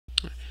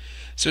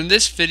So in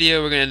this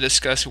video we're going to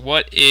discuss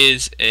what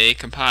is a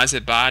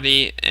composite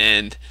body,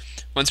 and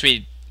once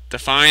we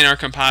define our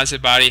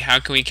composite body, how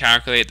can we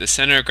calculate the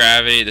center of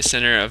gravity, the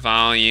center of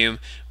volume,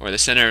 or the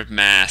center of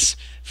mass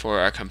for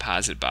our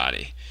composite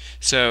body.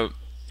 So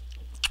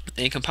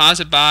a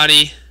composite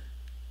body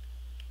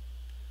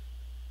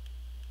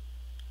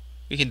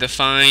we can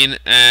define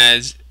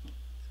as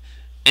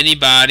any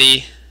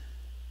body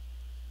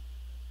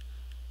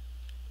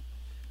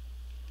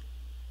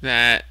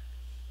that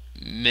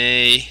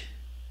may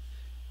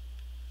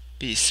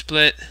be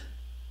split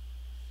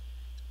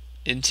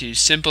into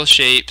simple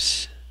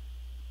shapes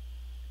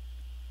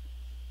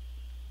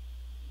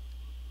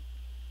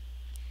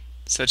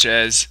such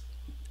as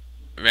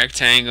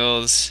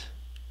rectangles,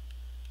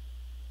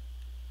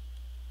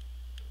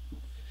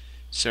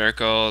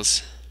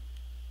 circles,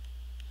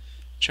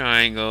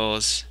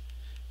 triangles,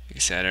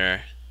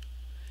 etc.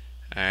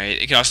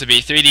 Alright, it can also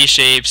be 3D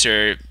shapes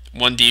or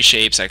 1D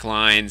shapes like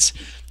lines,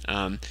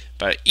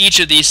 but each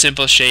of these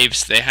simple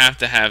shapes, they have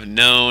to have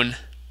known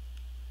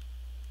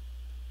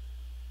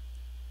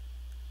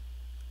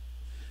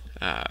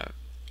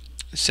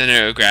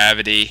center of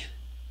gravity,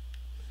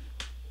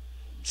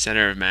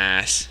 center of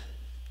mass,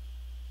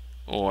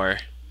 or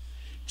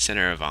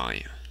center of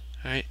volume.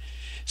 Alright,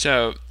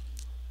 so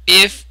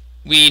if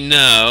we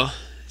know,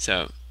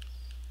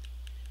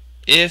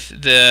 if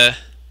the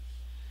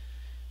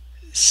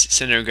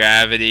center of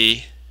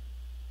gravity,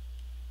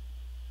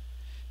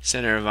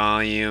 center of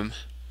volume,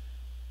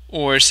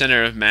 or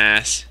center of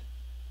mass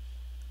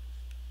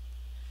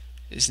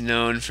is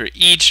known for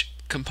each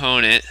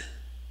component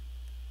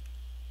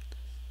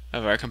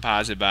of our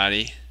composite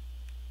body,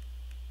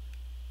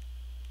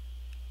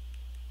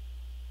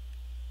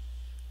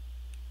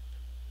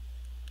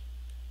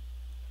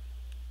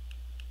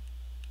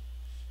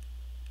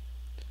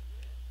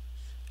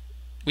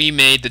 we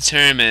may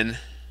determine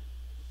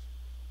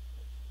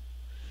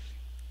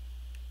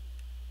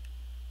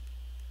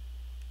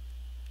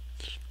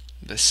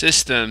the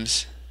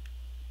system's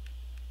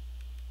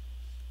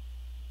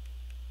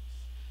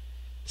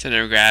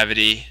center of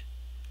gravity,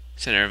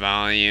 center of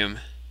volume,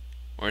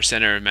 or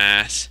center of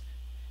mass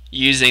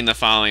using the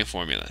following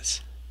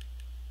formulas.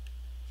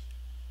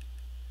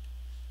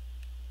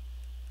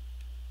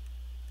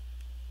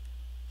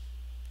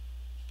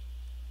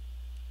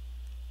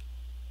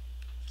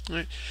 All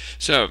right.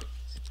 So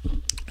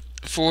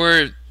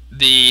for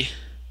the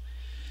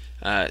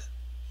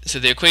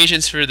the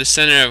equations for the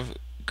center of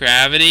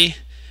gravity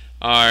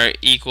are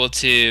equal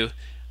to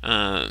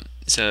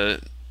so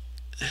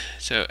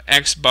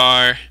x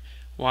bar,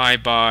 y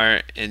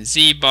bar, and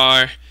z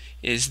bar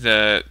is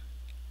the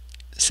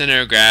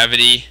center of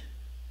gravity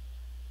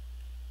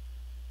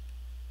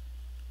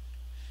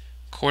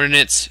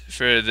coordinates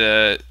for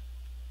the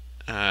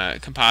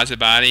composite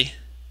body.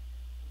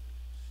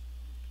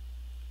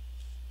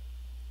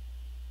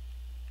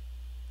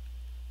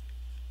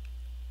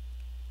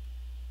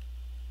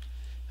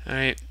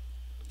 Alright,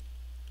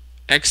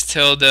 x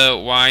tilde,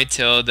 y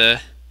tilde,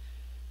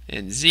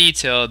 and z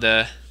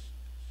tilde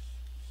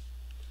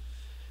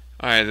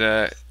are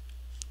the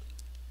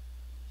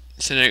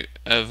center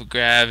of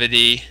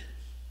gravity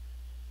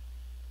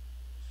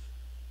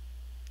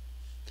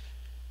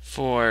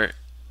for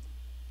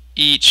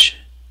each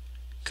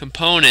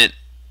component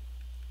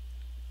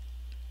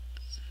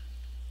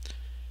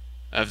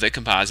of the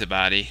composite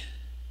body.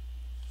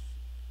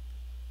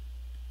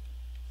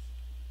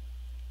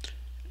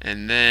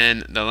 And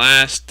then the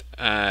last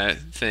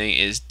thing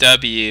is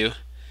W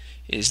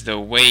is the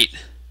weight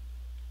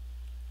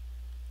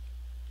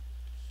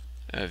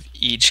of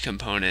each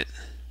component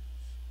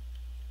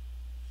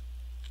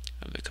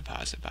of the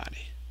composite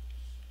body.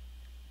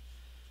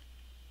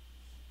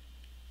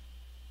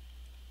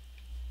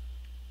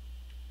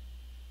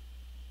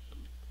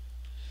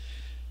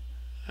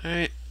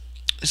 Alright,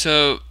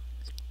 so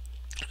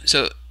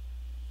the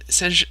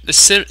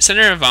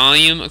center of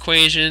volume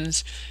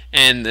equations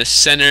and the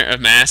center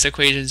of mass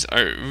equations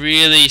are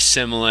really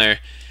similar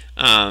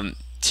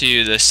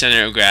to the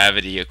center of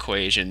gravity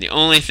equation. The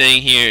only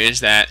thing here is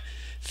that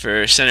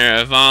for center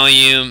of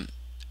volume,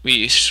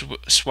 we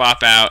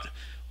swap out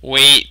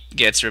weight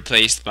gets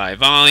replaced by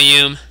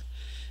volume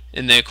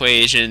in the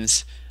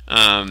equations,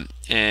 and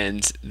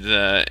in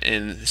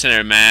the center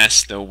of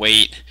mass, the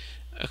weight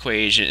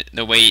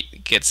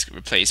gets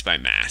replaced by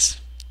mass.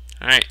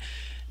 All right.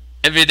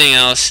 Everything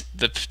else,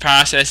 the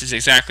process is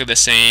exactly the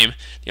same.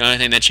 The only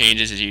thing that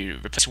changes is you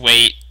replace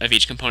weight of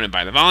each component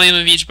by the volume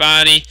of each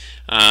body.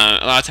 A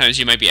lot of times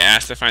you might be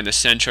asked to find the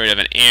centroid of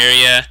an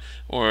area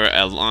or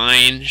a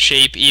line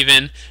shape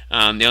even.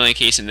 The only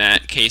case in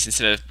that case,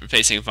 instead of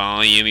replacing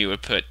volume, you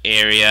would put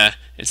area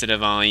instead of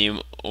volume,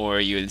 or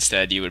you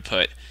would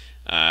put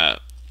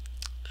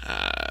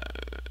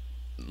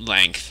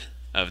length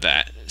of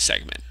that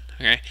segment.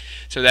 Okay,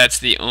 so that's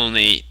the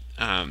only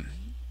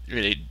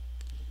really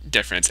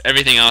difference.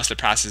 Everything else, the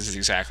process is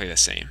exactly the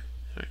same.